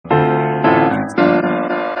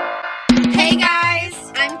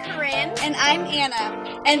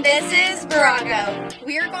Anna. And this is Virago.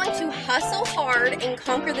 We are going to hustle hard and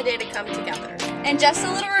conquer the day to come together. And just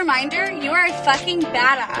a little reminder, you are a fucking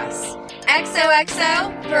badass.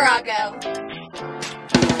 XOXO Virago.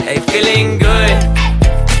 Hey, feeling good,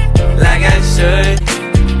 like I should.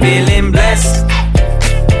 Feeling blessed,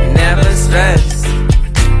 never stressed.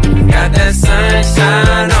 Got that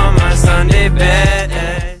sunshine on my Sunday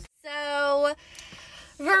bed. So,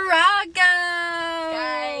 Virago!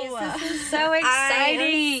 Guys, this is so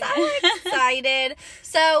exciting. I am so excited.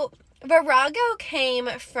 So, Virago came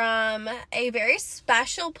from a very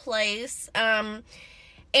special place. Anna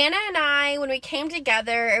and I, when we came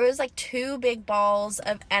together, it was like two big balls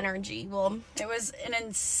of energy. Well, it was an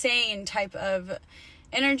insane type of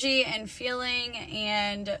energy and feeling,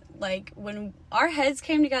 and like when our heads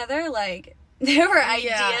came together, like there were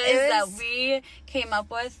ideas that we came up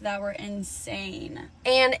with that were insane.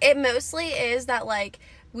 And it mostly is that like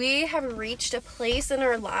we have reached a place in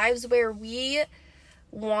our lives where we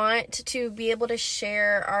want to be able to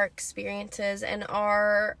share our experiences and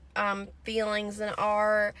our feelings and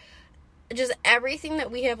our just everything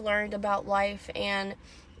that we have learned about life and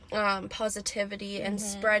positivity and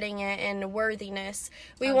spreading it and worthiness.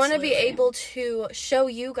 We want to be able to show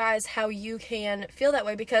you guys how you can feel that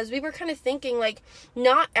way, because we were kind of thinking like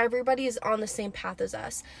not everybody is on the same path as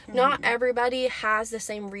us. Not everybody has the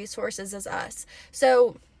same resources as us.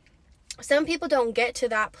 So some people don't get to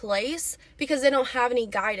that place because they don't have any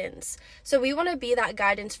guidance. So we want to be that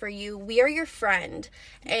guidance for you. We are your friend,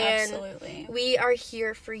 and we are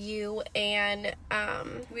here for you, and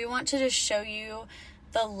we want to just show you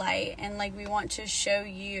the light, and like we want to show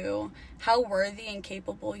you how worthy and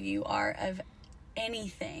capable you are of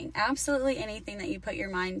anything, absolutely anything that you put your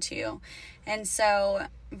mind to. And so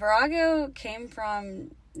Virago came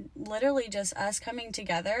from literally just us coming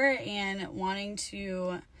together and wanting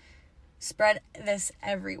to spread this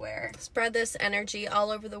everywhere. Spread this energy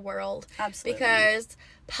all over the world. Absolutely. Because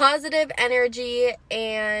positive energy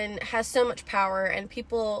and has so much power, and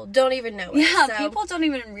people don't even know it. Yeah, people don't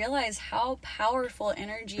even realize how powerful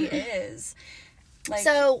energy is. Like,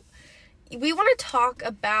 so we want to talk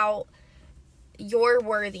about your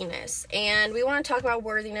worthiness, and we want to talk about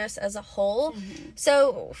worthiness as a whole.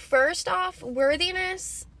 So first off,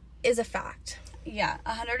 worthiness is a fact. Yeah,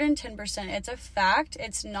 110%. It's a fact.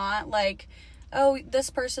 It's not like, oh, this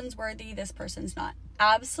person's worthy, this person's not.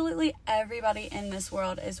 Absolutely everybody in this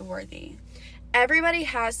world is worthy. Everybody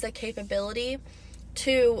has the capability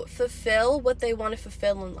to fulfill what they want to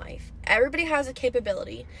fulfill in life. Everybody has a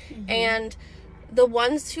capability. And the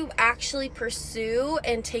ones who actually pursue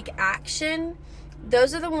and take action,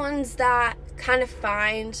 those are the ones that kind of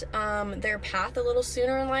find their path a little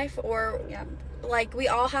sooner in life. Or like we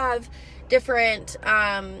all have different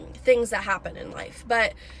things that happen in life,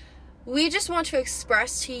 but we just want to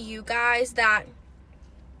express to you guys that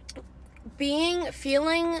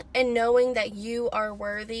feeling and knowing that you are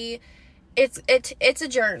worthy, it's a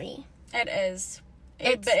journey. It is.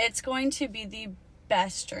 But it's going to be the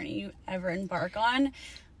best journey you ever embark on.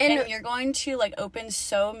 And you're going to like open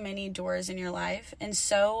so many doors in your life, and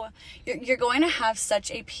so you're going to have such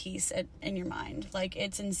a peace in your mind. Like,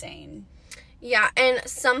 it's insane. Yeah, and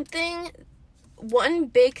one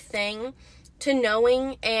big thing to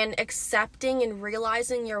knowing and accepting and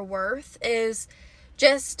realizing your worth is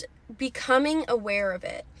just becoming aware of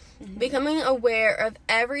it. Becoming aware of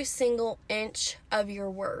every single inch of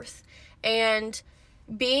your worth. And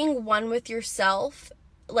being one with yourself,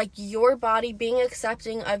 like your body, being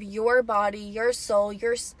accepting of your body, your soul,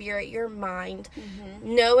 your spirit, your mind.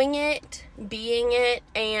 Knowing it, being it,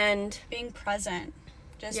 and being present.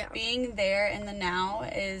 Just being there in the now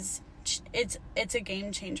it's a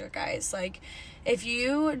game changer, guys. Like, if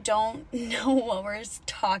you don't know what we're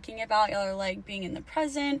talking about, or like being in the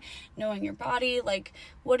present, knowing your body, like,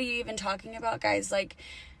 what are you even talking about, guys? Like,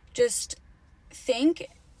 just think.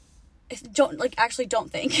 Don't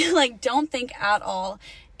think. Like, don't think at all,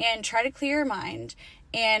 and try to clear your mind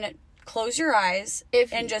and close your eyes.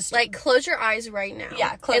 And just like close your eyes right now.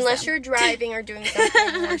 Yeah, unless you're driving or doing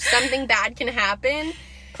something or something bad can happen.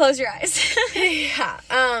 Close your eyes.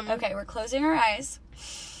 Okay, we're closing our eyes.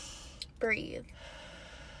 Breathe.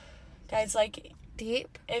 Guys, like,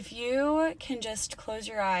 deep. If you can just close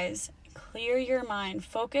your eyes, clear your mind,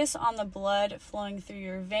 focus on the blood flowing through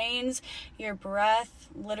your veins, your breath,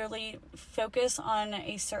 literally focus on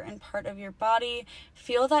a certain part of your body.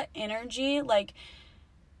 Feel that energy. Like,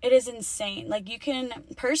 it is insane. Like, you can,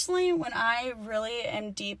 personally, when I really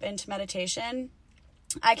am deep into meditation,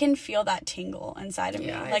 I can feel that tingle inside of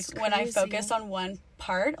me. Like, when I focus on one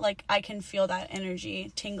part, like, I can feel that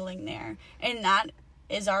energy tingling there. And that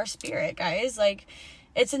is our spirit, guys. Like,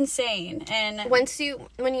 it's insane. And when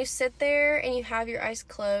you sit there and you have your eyes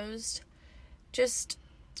closed, just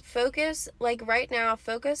focus, like right now,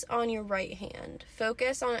 focus on your right hand.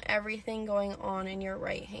 Focus on everything going on in your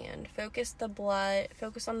right hand. Focus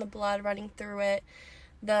on the blood running through it,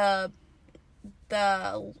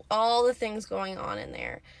 all the things going on in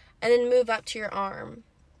there. And then move up to your arm.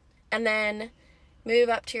 And then move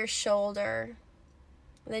up to your shoulder.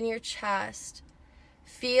 Then your chest.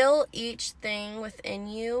 Feel each thing within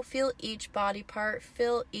you. Feel each body part.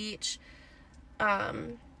 Feel each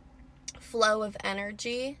flow of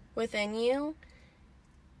energy within you.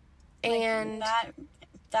 And like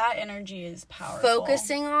that energy is powerful.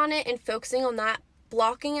 Focusing on it and focusing on that,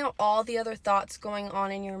 blocking out all the other thoughts going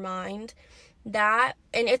on in your mind. That,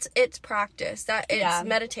 and it's practice. That it's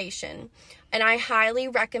meditation. And I highly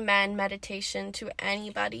recommend meditation to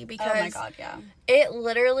anybody because oh my God, yeah. It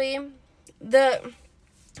literally,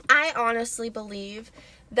 I honestly believe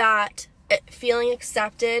that feeling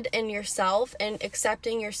accepted in yourself and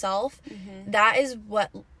accepting yourself, that is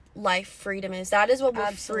what life freedom is. That is what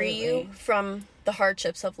will free you from the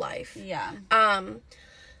hardships of life. Yeah.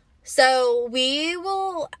 So we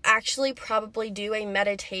will actually probably do a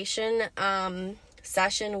meditation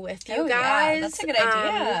session with you guys. Yeah, that's a good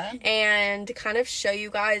idea. And kind of show you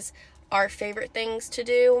guys our favorite things to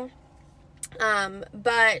do.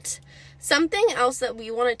 But something else that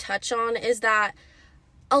we want to touch on is that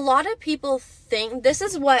a lot of people think this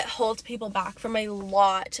is what holds people back from a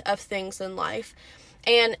lot of things in life.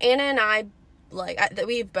 And Anna and I,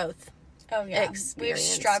 we've both we've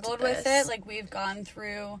struggled with it. Like, we've gone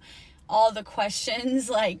through all the questions,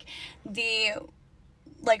 like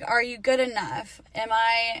are you good enough? Am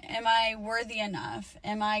I worthy enough?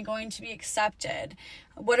 Am I going to be accepted?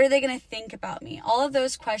 What are they going to think about me? All of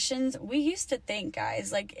those questions we used to think,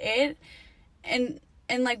 guys, like it, and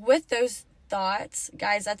like with those thoughts,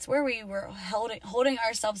 guys, that's where we were holding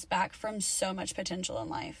ourselves back from so much potential in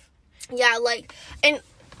life. Yeah, and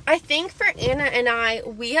I think for Anna and I,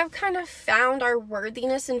 we have kind of found our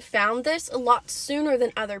worthiness and found this a lot sooner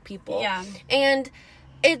than other people. Yeah. And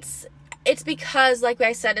it's because, like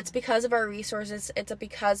I said, it's because of our resources. It's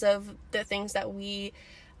because of the things that we,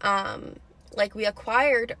 we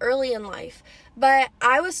acquired early in life. But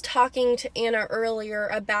I was talking to Anna earlier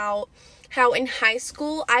about how in high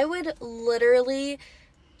school, I would literally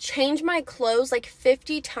change my clothes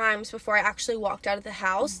 50 times before I actually walked out of the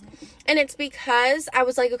house. And it's because I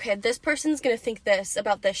was like, okay, this person's gonna think this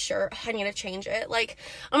about this shirt. I need to change it.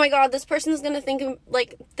 Oh my God, this person's gonna think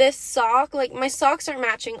this sock, my socks aren't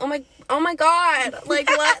matching. Oh my God, what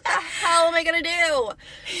the hell am I gonna do?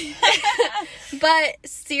 But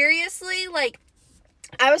seriously,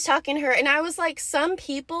 I was talking to her and I was like, some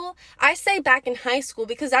people, I say back in high school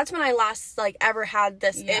because that's when I last ever had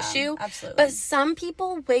this issue. Absolutely. But some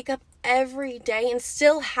people wake up every day and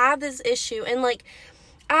still have this issue, and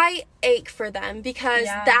I ache for them because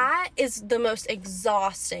that is the most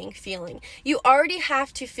exhausting feeling. You already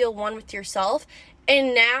have to feel one with yourself,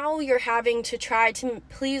 and now you're having to try to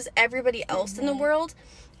please everybody else in the world,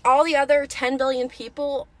 all the other 10 billion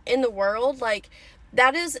people in the world.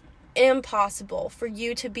 That is impossible for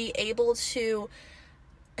you to be able to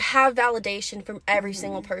have validation from every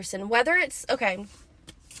single person. Whether it's, okay,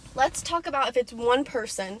 let's talk about if it's one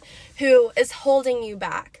person who is holding you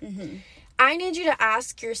back. I need you to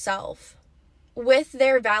ask yourself, with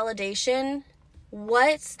their validation,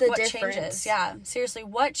 what's the difference? Changes? Yeah, seriously,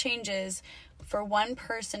 what changes for one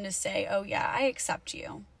person to say, oh yeah, I accept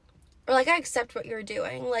you, or I accept what you're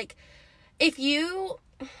doing? If you,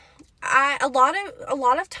 a lot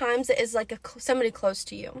of times it is somebody close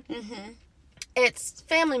to you. It's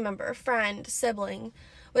family member, friend, sibling,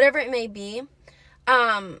 whatever it may be.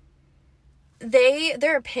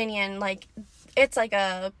 Their opinion, it's like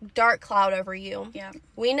a dark cloud over you. Yeah.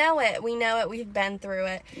 We know it. We've been through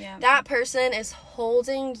it. Yeah. That person is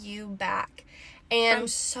holding you back. And from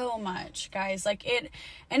so much, guys.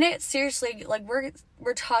 It seriously,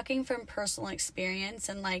 we're talking from personal experience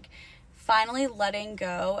and finally letting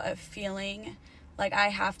go of feeling I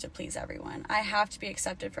have to please everyone. I have to be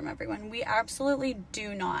accepted from everyone. We absolutely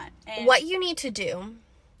do not. And what you need to do,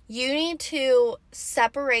 you need to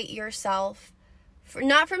separate yourself,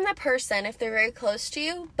 not from the person if they're very close to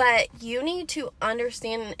you, but you need to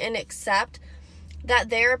understand and accept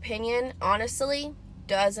that their opinion, honestly,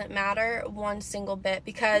 doesn't matter one single bit.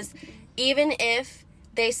 Because even if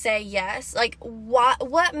they say yes,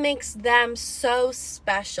 what makes them so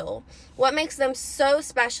special? What makes them so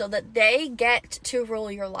special that they get to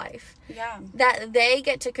rule your life? Yeah. That they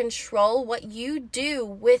get to control what you do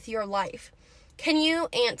with your life? Can you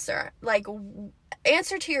answer?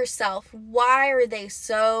 answer to yourself, why are they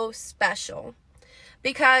so special?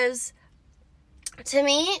 Because to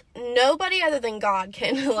me, nobody other than God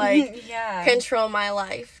can, like, control my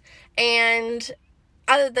life. And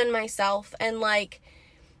other than myself. And, like,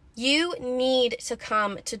 you need to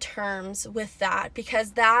come to terms with that,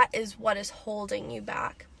 because that is what is holding you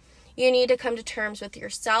back. You need to come to terms with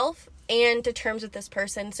yourself and to terms with this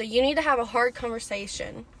person. So you need to have a hard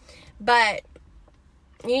conversation. But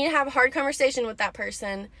you need to have a hard conversation with that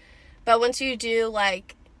person. But once you do,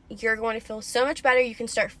 like, you're going to feel so much better. You can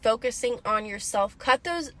start focusing on yourself. Cut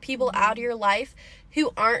those people out of your life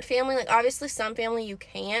who aren't family. Like, obviously, some family you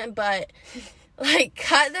can't, but, like,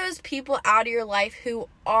 cut those people out of your life who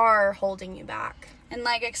are holding you back. And,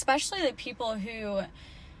 like, especially the people who,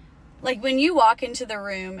 like, when you walk into the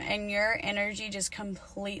room and your energy just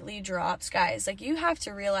completely drops, guys, like, you have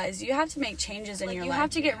to realize you have to make changes in your life. You have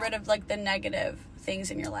to get rid of, like, the negative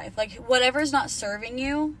things in your life. Like, whatever's not serving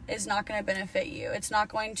you is not going to benefit you. It's not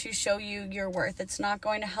going to show you your worth. It's not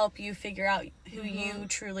going to help you figure out who you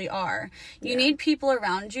truly are. You need people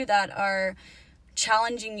around you that are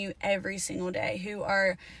challenging you every single day, who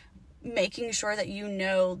are making sure that you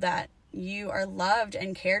know that you are loved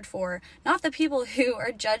and cared for, not the people who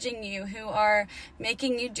are judging you, who are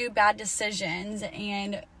making you do bad decisions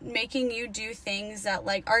and making you do things that,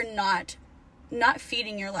 like, are not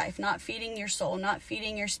feeding your life, not feeding your soul, not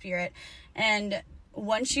feeding your spirit. And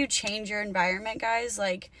once you change your environment, guys,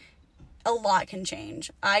 like, a lot can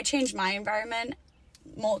change. I changed my environment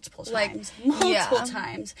multiple times,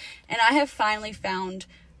 times. And I have finally found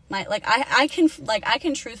my, like, I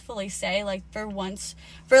can truthfully say, like,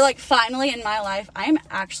 finally in my life, I am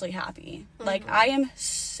actually happy. Like, I am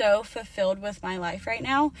so fulfilled with my life right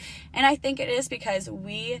now. And I think it is because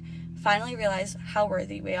we finally realized how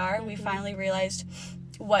worthy we are. We finally realized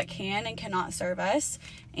what can and cannot serve us.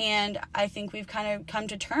 And I think we've kind of come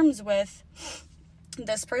to terms with,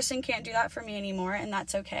 this person can't do that for me anymore, and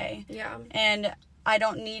that's okay. Yeah. And I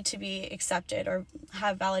don't need to be accepted or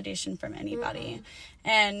have validation from anybody.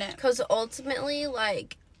 And because ultimately,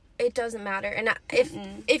 like, it doesn't matter. And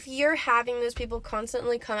if you're having those people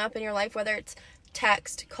constantly come up in your life, whether it's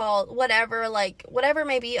text, call, whatever, like, whatever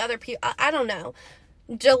may be, other people, I don't know,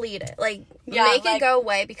 delete it. Like, make it go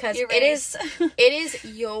away, because it is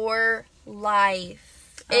your life.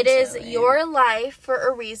 Absolutely. It is your life for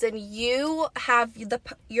a reason. You have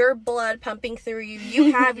your blood pumping through you.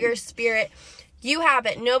 You have your spirit. You have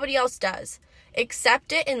it. Nobody else does.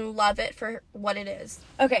 Accept it and love it for what it is.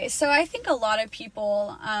 Okay, so I think a lot of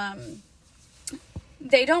people,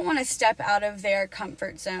 they don't want to step out of their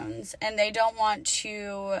comfort zones, and they don't want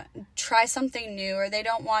to try something new, or they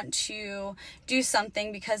don't want to do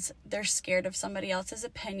something because they're scared of somebody else's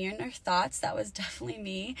opinion or thoughts. That was definitely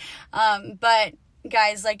me. But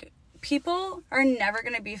guys, like, people are never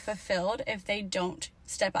going to be fulfilled if they don't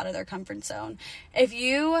step out of their comfort zone. If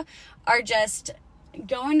you are just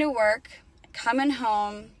going to work, coming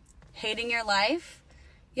home, hating your life,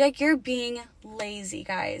 you're being lazy,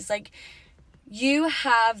 guys. Like, you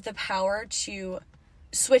have the power to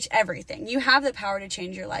switch everything. You have the power to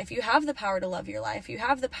change your life. You have the power to love your life. You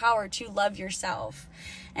have the power to love yourself.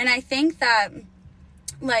 And I think that,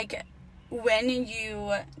 like, when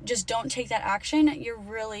you just don't take that action, you're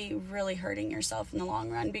really, really hurting yourself in the long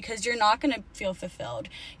run, because you're not going to feel fulfilled.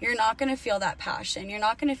 You're not going to feel that passion. You're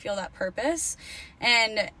not going to feel that purpose.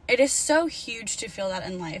 And it is so huge to feel that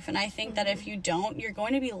in life. And I think that if you don't, you're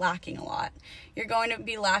going to be lacking a lot. You're going to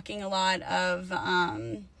be lacking a lot of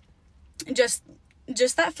just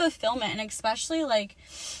that fulfillment. And especially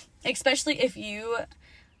if you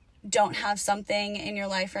don't have something in your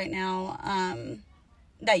life right now,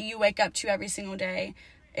 that you wake up to every single day,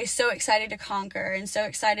 is so excited to conquer and so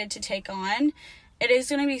excited to take on, it is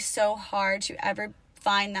going to be so hard to ever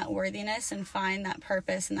find that worthiness and find that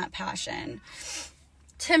purpose and that passion.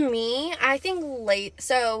 To me, I think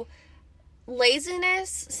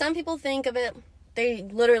laziness, some people think of it, they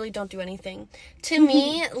literally don't do anything. To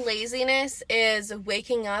me, laziness is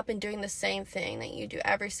waking up and doing the same thing that you do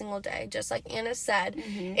every single day. Just like Anna said,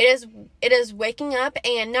 it is waking up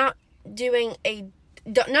and not doing a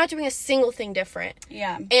single thing different.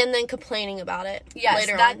 Yeah. And then complaining about it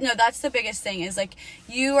later on. No, that's the biggest thing, is, like,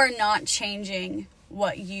 you are not changing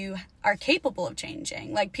what you are capable of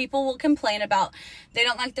changing. Like, people will complain about, they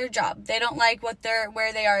don't like their job. They don't like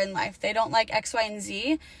where they are in life. They don't like X, Y, and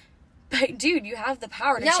Z. But, dude, you have the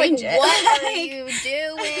power to change it. What are you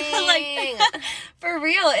doing? Like, for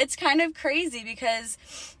real, it's kind of crazy, because,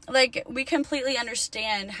 like, we completely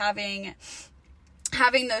understand having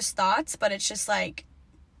those thoughts, but it's just like,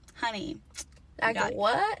 honey,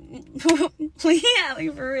 what? Yeah,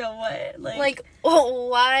 like, for real, what? Like, oh,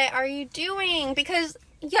 what are you doing? Because,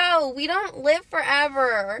 yo, we don't live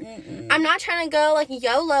forever. I'm not trying to go, like,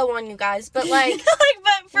 YOLO on you guys, but, like,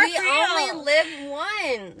 but for we real. only live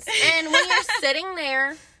once. And when you're sitting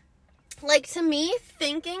there, like, to me,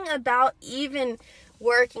 thinking about even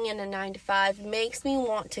working in a 9-to-5 makes me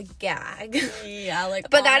want to gag. Yeah, like,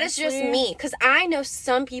 but that is just me, because I know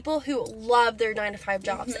some people who love their 9-to-5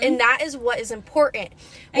 jobs, and that is what is important.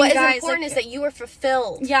 What is important is that you are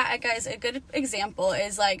fulfilled. Yeah, guys, a good example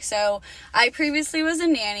is, like, so I previously was a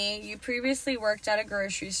nanny. You previously worked at a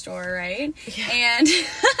grocery store, right? Yeah. And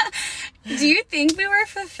do you think we were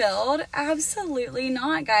fulfilled? Absolutely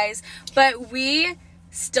not, guys. But we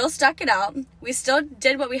still stuck it out. We still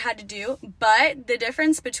did what we had to do. But the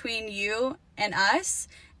difference between you and us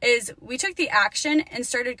is we took the action and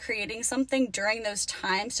started creating something during those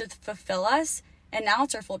times to fulfill us. And now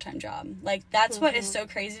it's our full-time job. Like, that's what is so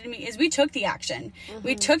crazy to me, is we took the action.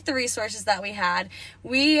 We took the resources that we had.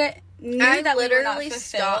 We knew that we were not fulfilled.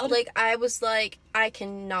 Stopped. Like, I was like, I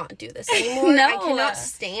cannot do this anymore. No. I cannot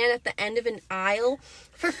stand at the end of an aisle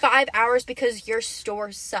for 5 hours because your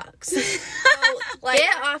store sucks. So, like,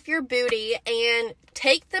 get off your booty and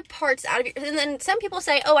take the parts out of your... And then some people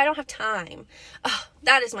say, oh, I don't have time. Oh,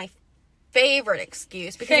 that is my favorite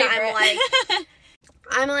excuse, because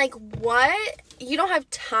I'm like, what? You don't have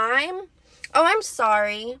time? Oh, I'm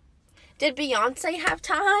sorry. Did Beyonce have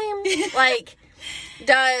time? Like,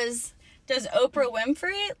 does Oprah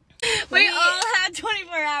Winfrey? We all had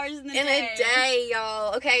 24 hours in a day,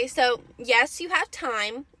 y'all. Okay, so yes, you have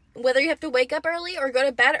time. Whether you have to wake up early or go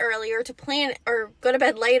to bed early, or to plan, or go to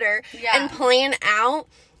bed later and plan out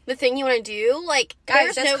the thing you want to do. Like,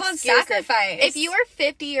 guys, there's that's no called excuses. sacrifice. If you are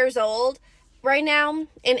 50 years old right now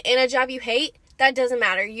and in a job you hate, that doesn't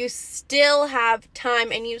matter. You still have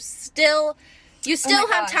time, and you still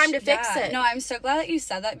have time to fix it. No, I'm so glad that you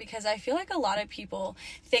said that, because I feel like a lot of people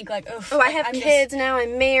think, like, oh, I have kids now,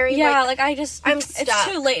 I'm married. Yeah, I'm stuck. It's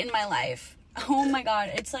too late in my life. Oh my God,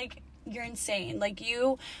 it's like, you're insane. Like,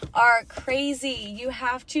 you are crazy. You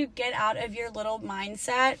have to get out of your little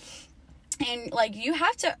mindset. And, like, you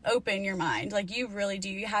have to open your mind. Like, you really do.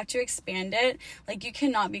 You have to expand it. Like, you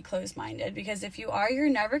cannot be closed-minded, because if you are, you're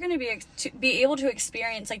never going to be able to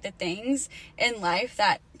experience, like, the things in life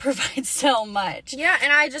that provide so much. Yeah,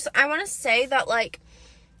 and I want to say that, like,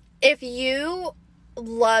 if you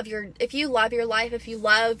love your life, if you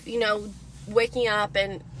love, waking up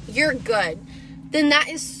and you're good, then that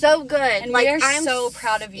is so good. And like, I'm so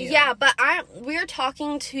proud of you. Yeah, but we're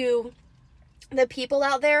talking to the people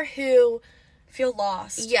out there who feel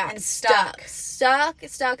lost. Yeah, and stuck.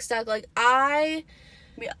 Like,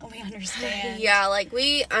 we understand. Yeah, like,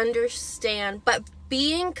 we understand, but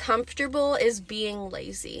being comfortable is being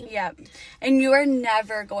lazy. Yeah. And you are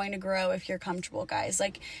never going to grow if you're comfortable, guys.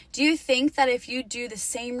 Like, do you think that if you do the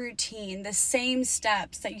same routine, the same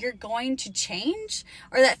steps, that you're going to change,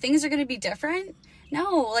 or that things are going to be different?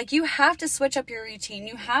 No, like, you have to switch up your routine.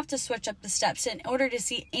 You have to switch up the steps in order to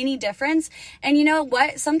see any difference. And you know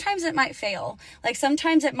what? Sometimes it might fail. Like,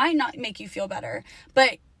 sometimes it might not make you feel better.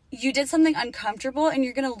 But you did something uncomfortable, and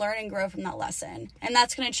you're going to learn and grow from that lesson. And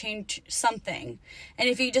that's going to change something. And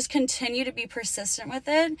if you just continue to be persistent with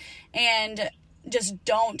it and just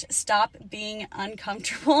don't stop being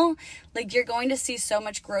uncomfortable, like, you're going to see so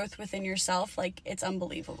much growth within yourself. Like, it's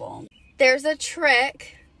unbelievable. There's a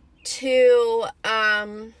trick to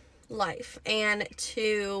life and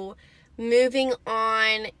to moving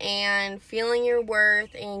on and feeling your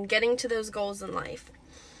worth and getting to those goals in life.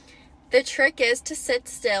 The trick is to sit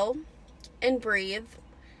still and breathe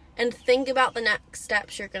and think about the next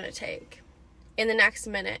steps you're going to take in the next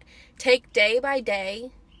minute. Take day by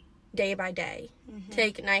day. Mm-hmm.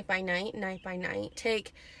 Take night by night.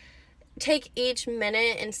 Take each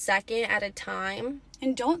minute and second at a time.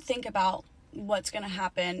 And don't think about what's going to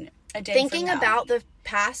happen a day Thinking from now. about the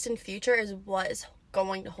past and future is what is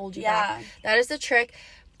going to hold you back. That is the trick.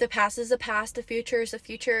 The past is the past, the future is the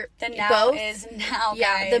future. The now is now,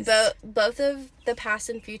 guys. Both of the past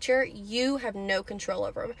and future, you have no control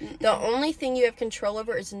over. Mm-mm. The only thing you have control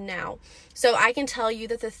over is now. So I can tell you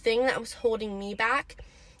that the thing that was holding me back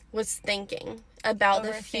was thinking about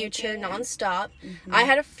the future nonstop. Mm-hmm. I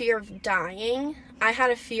had a fear of dying. I had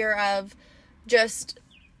a fear of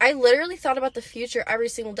I literally thought about the future every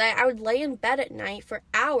single day. I would lay in bed at night for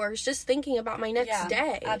hours just thinking about my next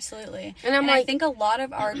day. Absolutely. And I think a lot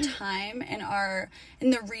of our time and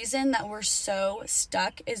the reason that we're so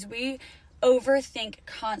stuck is we overthink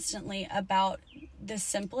constantly about the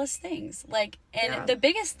simplest things, like, and the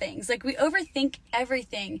biggest things. Like, we overthink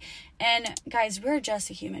everything. And guys, we're just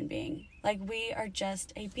a human being. Like, we are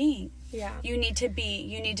just a being. Yeah. You need to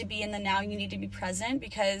be in the now. You need to be present,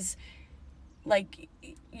 because like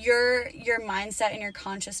your mindset and your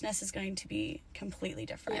consciousness is going to be completely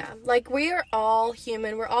different. Yeah. Like, we are all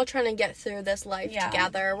human. We're all trying to get through this life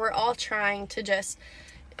together. We're all trying to just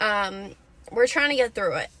we're trying to get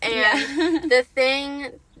through it. And the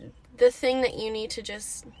thing that you need to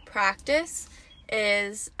just practice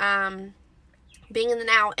is being in the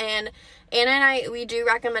now. And Anna and I, we do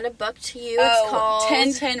recommend a book to you. It's called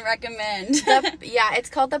 10 recommend. It's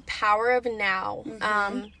called The Power of Now.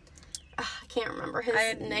 I can't remember his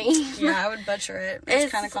name. Yeah, I would butcher it.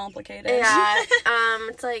 It's kind of complicated. Yeah.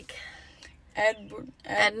 It's like Edward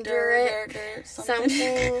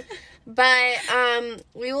something. But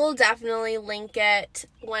we will definitely link it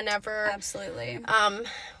whenever. Absolutely.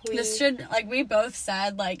 This should, like we both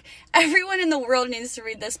said, like, everyone in the world needs to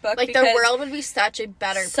read this book. Like, the world would be such a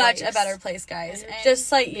better place, guys.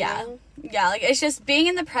 Just like like, it's just being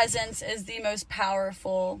in the presence is the most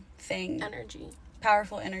powerful thing.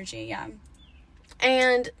 Powerful energy, yeah.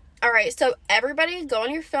 And all right, so everybody, go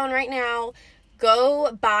on your phone right now.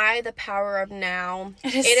 Go buy The Power of Now.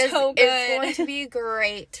 It is so good. It's going to be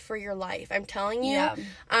great for your life. I'm telling you. Yeah.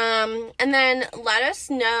 And then let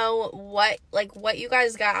us know what you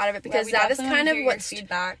guys got out of it, because that is kind of what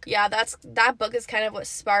feedback. Yeah, that book is kind of what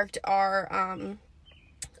sparked our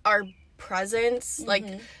presence, like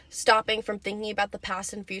stopping from thinking about the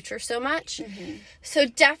past and future so much. So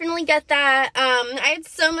definitely get that. I had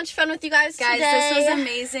so much fun with you guys today. This was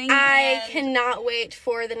amazing. I cannot wait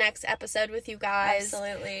for the next episode with you guys.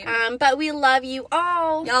 Absolutely. But we love you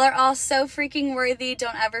all. Y'all are all so freaking worthy.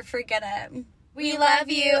 Don't ever forget it. We love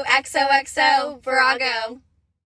you. XOXO Virago.